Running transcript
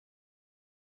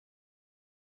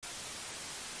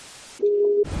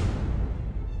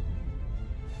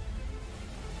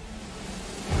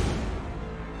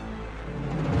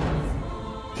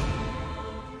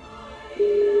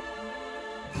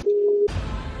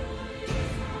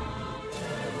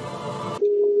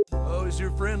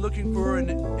friend looking for an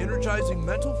energizing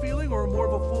mental feeling or more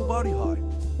of a full body high?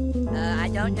 I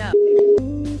don't know.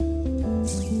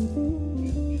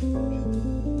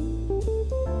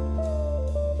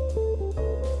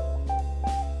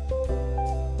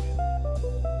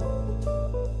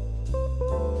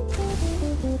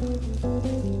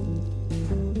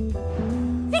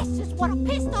 This is what a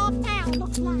pissed off town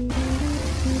looks like.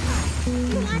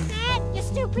 You like that, you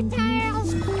stupid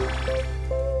tails?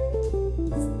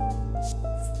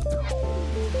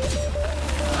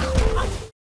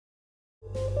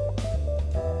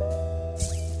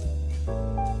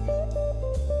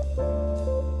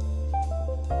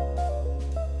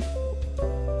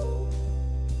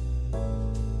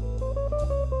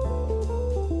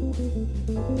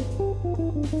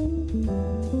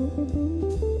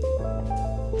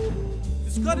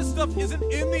 This kind of stuff isn't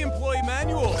in the employee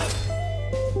manual.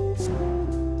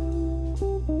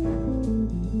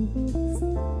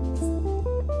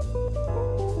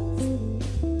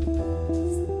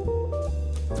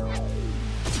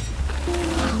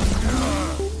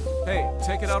 Hey,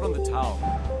 take it out on the towel.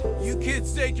 You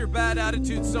kids take your bad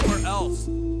attitude somewhere else.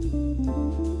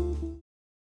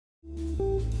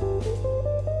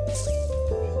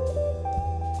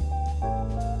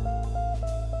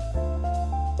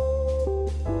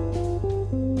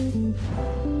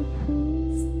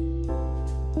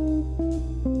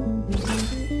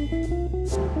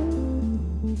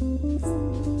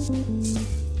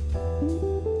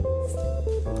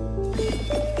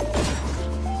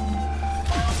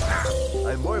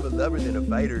 I'm more of a lover than a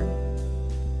fighter.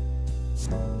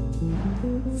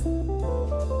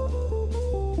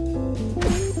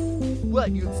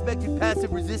 What, you expected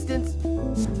passive resistance?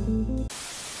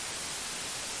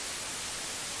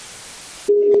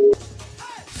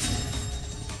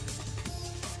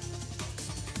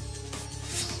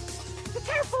 Be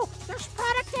careful, there's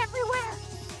product everywhere.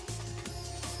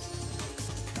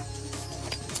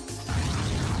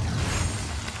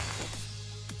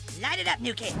 Light it up,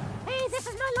 new kid. Hey, this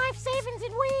is my life savings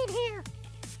in weed here.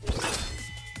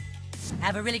 I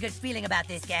have a really good feeling about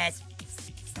this, guys.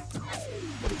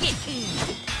 Get keen.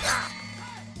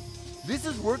 This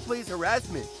is workplace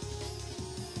harassment.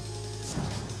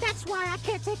 That's why I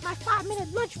can't take my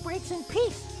 5-minute lunch breaks in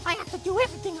peace. I have to do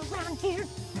everything around here.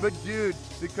 But dude,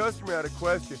 the customer had a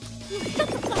question. You shut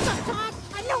the fuck up, Todd.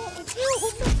 I know it was you who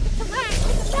mixed the shellac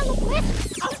with the mellow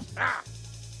bliss. Oh.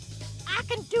 I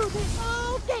can do this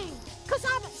all day, because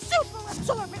I'm a super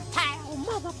absorbent towel,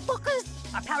 motherfuckers.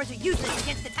 Our powers are useless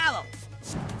against the towel.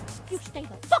 You stay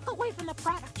the fuck away from the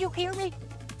product, you hear me?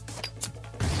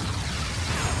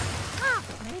 Ah,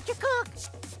 Major Cook.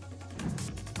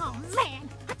 Oh, man,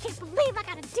 I can't believe I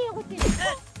gotta deal with this.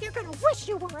 You're gonna wish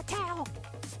you were a towel.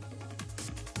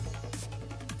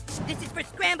 This is for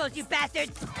scrambles, you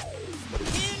bastards.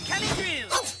 Soon coming through.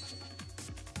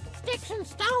 Sticks and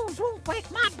stones won't break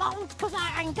my bones, because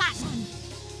I ain't got none.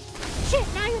 Shit,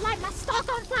 now you light my stock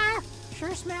on fire?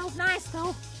 Sure smells nice,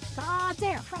 though. God's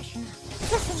air freshener.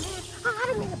 Listen, man, I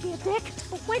don't mean to be a dick,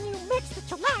 but when you mix the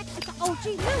shellac with the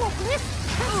OG Mellow Bliss,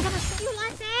 that's gonna say you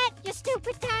like that, you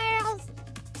stupid tails.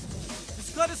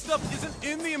 This kind of stuff isn't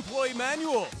in the employee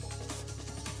manual.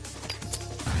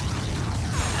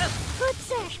 Good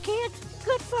sesh, kids.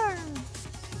 Good burn.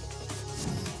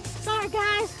 Sorry,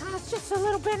 guys. I was just a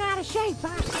little bit out of shape.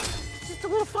 Just a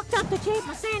little fucked up that you ate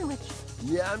my sandwich.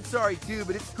 Yeah, I'm sorry too,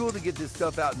 but it's cool to get this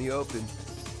stuff out in the open.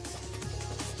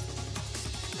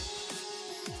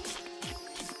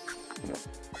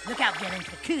 Look out, villains.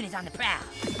 The coon is on the prowl.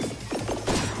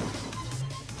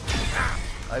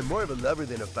 I'm more of a lover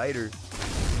than a fighter.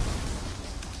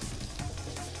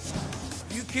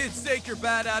 You kids take your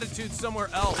bad attitude somewhere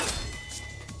else.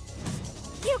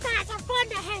 You guys are fun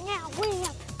to hang out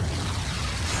with.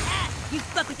 You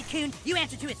fuck with the coon, you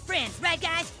answer to his friends, right,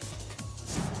 guys?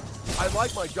 I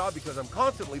like my job because I'm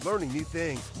constantly learning new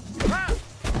things.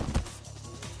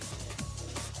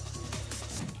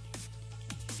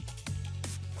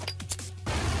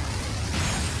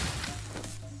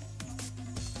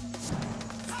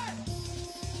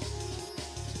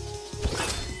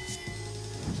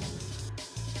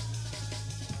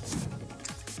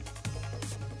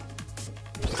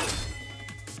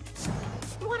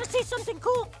 You want to see something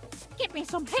cool? Get me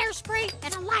some hairspray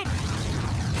and a lighter.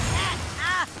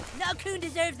 No coon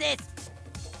deserves this.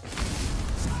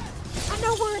 I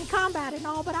know we're in combat and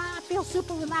all, but I feel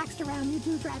super relaxed around you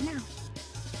dudes right now.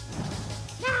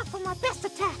 Now for my best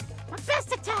attack. My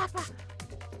best attack.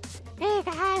 Hey,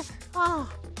 guys. Oh,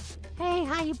 hey,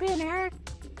 how you been, Eric?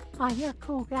 Oh, you're a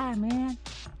cool guy, man.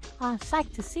 I'm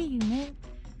psyched to see you, man.